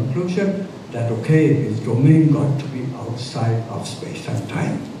the conclusion that, okay, this domain got to be outside of space and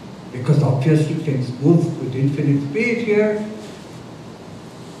time, because obviously things move with infinite speed here.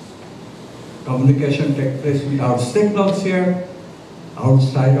 Communication takes place without signals here,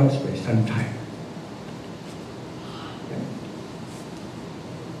 outside of space and time. Okay.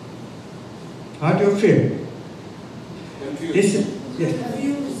 How do you feel? Confused. Yes.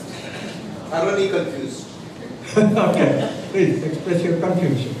 Confused. Thoroughly confused. Okay, please express your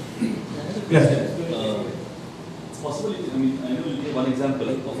confusion. Yes. It's possible, I mean, I know you give one example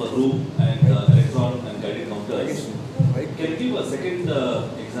of a room and electron and guided counters. Can you give a second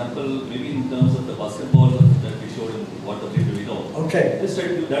example, maybe in terms of the basketball that we showed in what the we know? Okay. Just try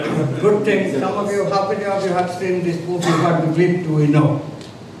to do that. Good thing. Some of you, how many of you have seen this movie, What the Bleep Do We Know?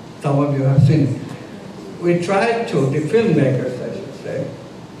 Some of you have seen it. We tried to, the filmmakers, I should say.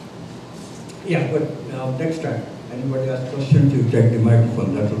 Yeah, but now next time, anybody has questions, you take the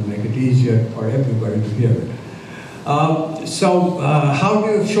microphone. That will make it easier for everybody to hear it. How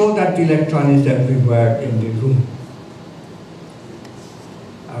do you show that the electron is everywhere in the room?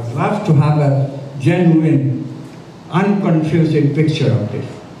 I would love to have a genuine, unconfusing picture of this,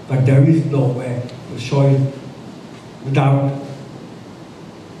 but there is no way to show it without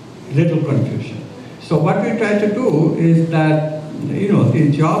little confusion. So what we try to do is that,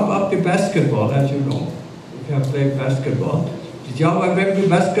 the job of the basketball, as you know, if you have played basketball, the job of every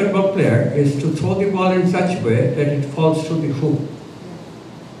basketball player is to throw the ball in such a way that it falls through the hoop.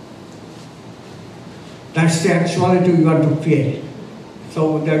 That's the actuality we want to create.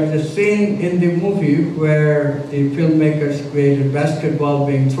 So there's a scene in the movie where the filmmakers created basketball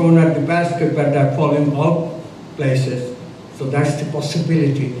being thrown at the basket, but they're falling all places. So that's the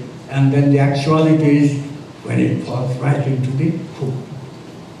possibility. And then the actuality is when it falls right into the hoop.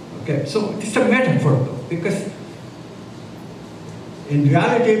 Okay, so it's a metaphor though, because in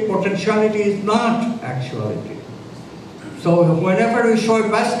reality, potentiality is not actuality. So whenever we show a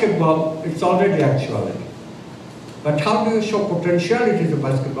basketball, it's already actuality. But how do you show potentiality to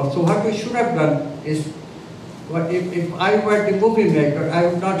basketball? So what we should have done is, if I were the movie maker, I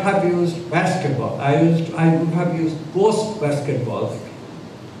would not have used basketball. I would have used ghost basketballs.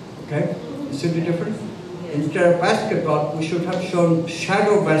 Okay? You see the difference? Instead of basketball, we should have shown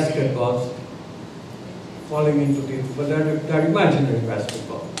shadow basketballs falling into the, but they're imaginary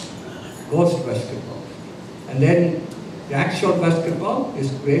basketball, ghost basketball. And then the actual basketball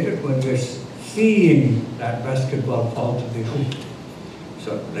is created when we're seeing that basketball fall to the hoop.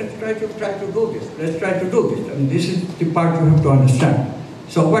 So let's try to do this. Let's try to do this. I mean, this is the part you have to understand.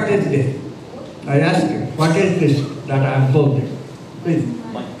 So what is this? I ask you, what is this that I'm holding? Please.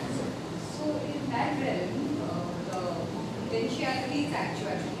 So in that realm, the potentiality is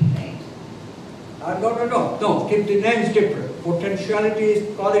actuality, right? No. Keep the names different. Potentiality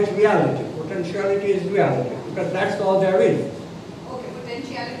is, call it reality. Potentiality is reality, because that's all there is. Okay,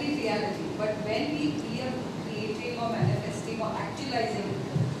 potentiality is reality. But when we are creating or manifesting or actualizing,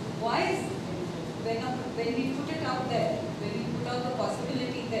 why is when we put it out there, when we put out the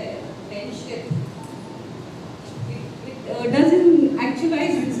possibility there, potential, it doesn't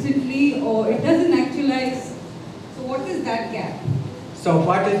actualize instantly or it doesn't actualize. So what is that gap? So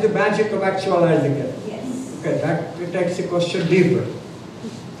what is the magic of actualizing it? Yes. Okay, that takes the question deeper.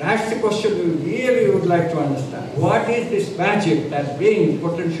 That's the question we really would like to understand. What is this magic that brings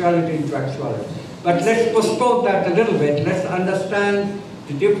potentiality into actuality? But let's postpone that a little bit. Let's understand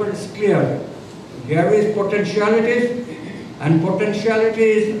the difference clearly. Here is potentialities, and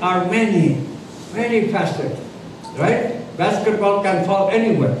potentialities are many, many facets, right? Basketball can fall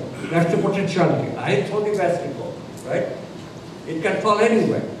anywhere. That's the potentiality. I throw the basketball, right? It can fall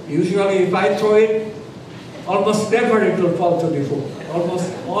anywhere. Usually if I throw it, almost never it will fall to the hoop.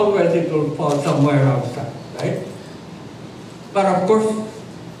 Almost always it will fall somewhere outside, right? But of course,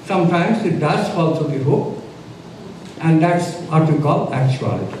 sometimes it does fall to the hoop, and that's what we call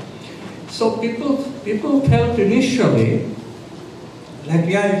actuality. So people felt initially like,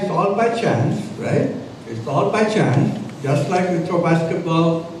 yeah, it's all by chance, right? It's all by chance, just like we throw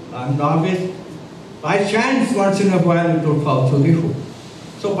basketball, I'm novice. By chance, once in a while, it will fall to the hoop.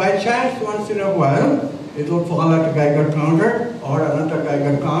 So by chance, once in a while, it will fall at a Geiger counter, or another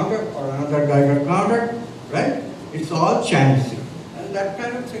Geiger counter, or another Geiger counter, right? It's all chancy. And that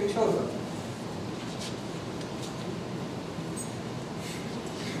kind of thing shows up.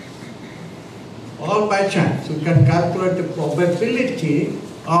 All by chance. We can calculate the probability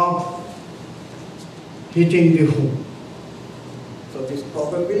of hitting the hoop. So these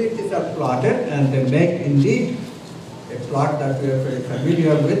probabilities are plotted, and they make indeed a plot that we are very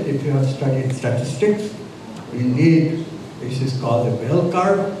familiar with if you have studied statistics. Indeed, this is called a bell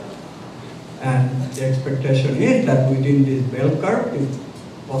curve, and the expectation is that within this bell curve, the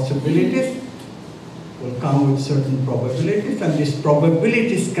possibilities will come with certain probabilities, and these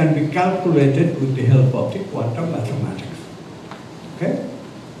probabilities can be calculated with the help of the quantum mathematics. Okay?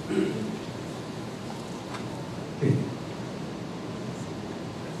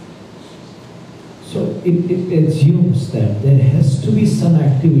 So it assumes that there has to be some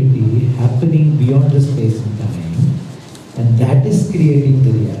activity happening beyond the space and time, and that is creating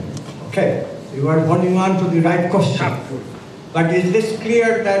the reality. Okay, you are going on to the right question. But is this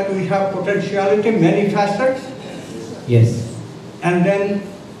clear that we have potentiality, many facets? Yes. And then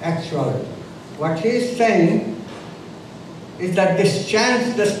actuality. What he is saying is that this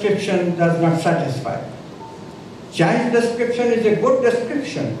chance description does not satisfy. Chance description is a good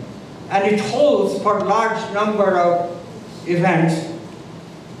description, and it holds for large number of events.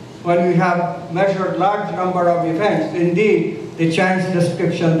 When we have measured large number of events, indeed, the chance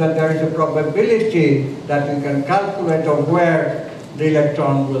description that there is a probability that we can calculate of where the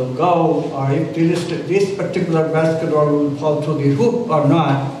electron will go, or if this particular basketball will fall through the hoop or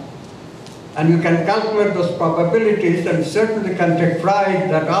not. And you can calculate those probabilities, and certainly can take pride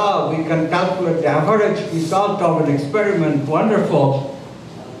that, we can calculate the average result of an experiment, wonderful.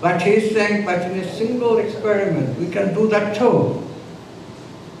 But he's saying, but in a single experiment, we can do that too.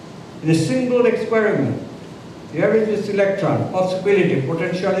 In a single experiment, here is this electron, possibility,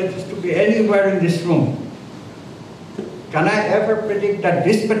 potentiality is to be anywhere in this room. Can I ever predict that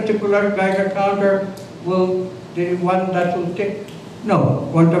this particular Geiger counter will be one that will take? No,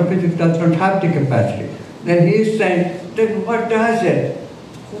 quantum physics does not have the capacity. Then he is saying, then what does it?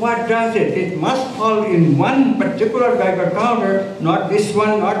 What does it? It must fall in one particular Geiger counter, not this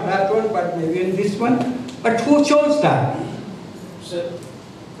one, not that one, but maybe in this one. But who chose that?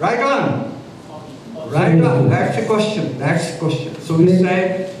 Right on. Right on. That's the question. That's the question. So we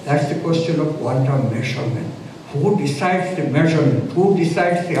say that's the question of quantum measurement. Who decides the measurement? Who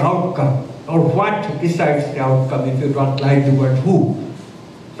decides the outcome? Or what decides the outcome if you don't like the word who?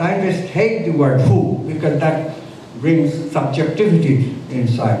 Scientists hate the word who because that brings subjectivity in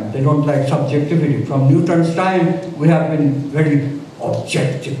science. They don't like subjectivity. From Newton's time, we have been very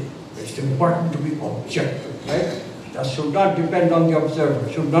objective. It's important to be objective, right? That should not depend on the observer,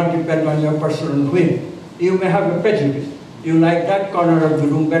 should not depend on your personal whim. You may have a prejudice. You like that corner of the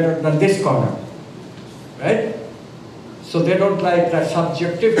room better than this corner, right? So they don't like that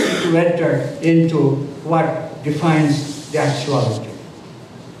subjectivity to enter into what defines the actuality.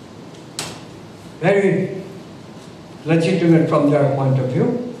 Very legitimate from their point of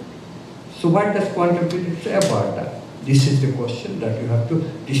view. So what does quantum physics say about that? This is the question that you have to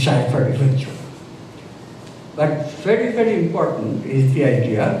decipher eventually. But very, very important is the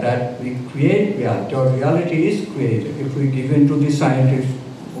idea that we create reality, or reality is created. If we give in to the scientists,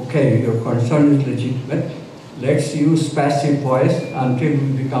 okay, your concern is legitimate, let's use passive voice until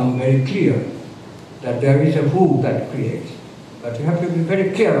we become very clear that there is a who that creates. But you have to be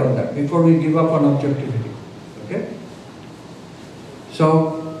very clear on that before we give up on objectivity, okay?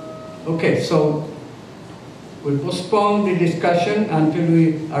 So We'll postpone the discussion until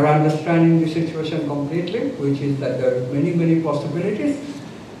we are understanding the situation completely, which is that there are many, many possibilities.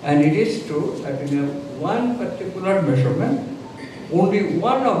 And it is true that in one particular measurement, only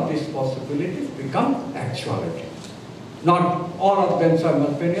one of these possibilities become actuality. Not all of them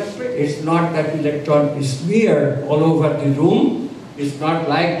simultaneously. It's not that electron is smeared all over the room. It's not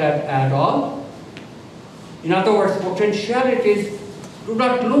like that at all. In other words, potentialities do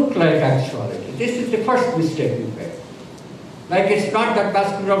not look like actuality. This is the first mistake we make. Like it's not that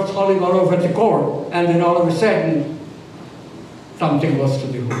basketballs falling all over the court and then all of a sudden something goes to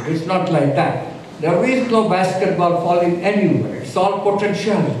the hoop. It's not like that. There is no basketball falling anywhere. It's all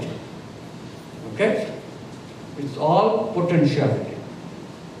potentiality. Okay? It's all potentiality.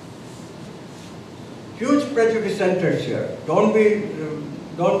 Huge prejudice centers here. Don't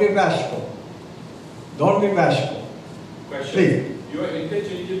be bashful. Don't be bashful. Question. Please. You are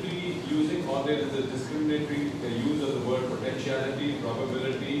interchangeably using, or there is a discriminatory use of the word potentiality,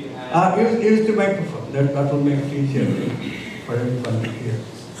 probability, and... Use the microphone. That will make it easier for everyone to hear.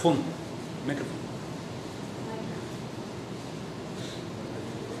 Phone. Microphone.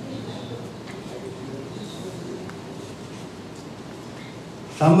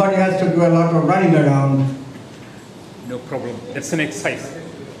 Somebody has to do a lot of running around. No problem. It's an exercise.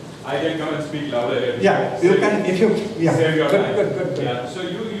 I can come and speak louder here. Yeah, you can, if you, yeah. Save your time. Good. Yeah. So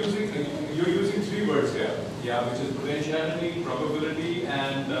you're using three words here. Yeah, which is potentiality, probability,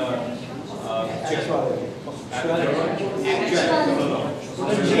 and Actuality.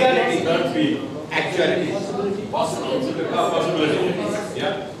 Potentiality. Third P. Actuality. Possibility.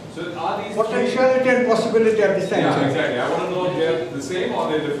 Yeah. So are these Potentiality and possibility are the same Yeah, thing. exactly. I want to know if they're the same or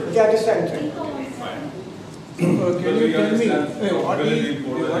they're different. They are the same thing. Fine. Can you tell me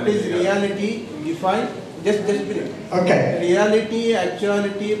what is reality defined? Just a minute. Okay. Reality,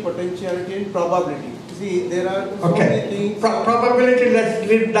 actuality, potentiality, and probability. See, there are so many things. Probability, let's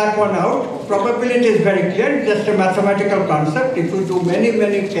leave that one out. Probability is very clear, it's just a mathematical concept. If we do many,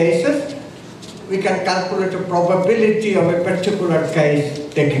 many cases, we can calculate a probability of a particular case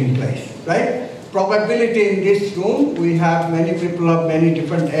taking place, right? Probability in this room, we have many people of many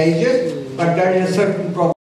different ages, but there is a certain probability.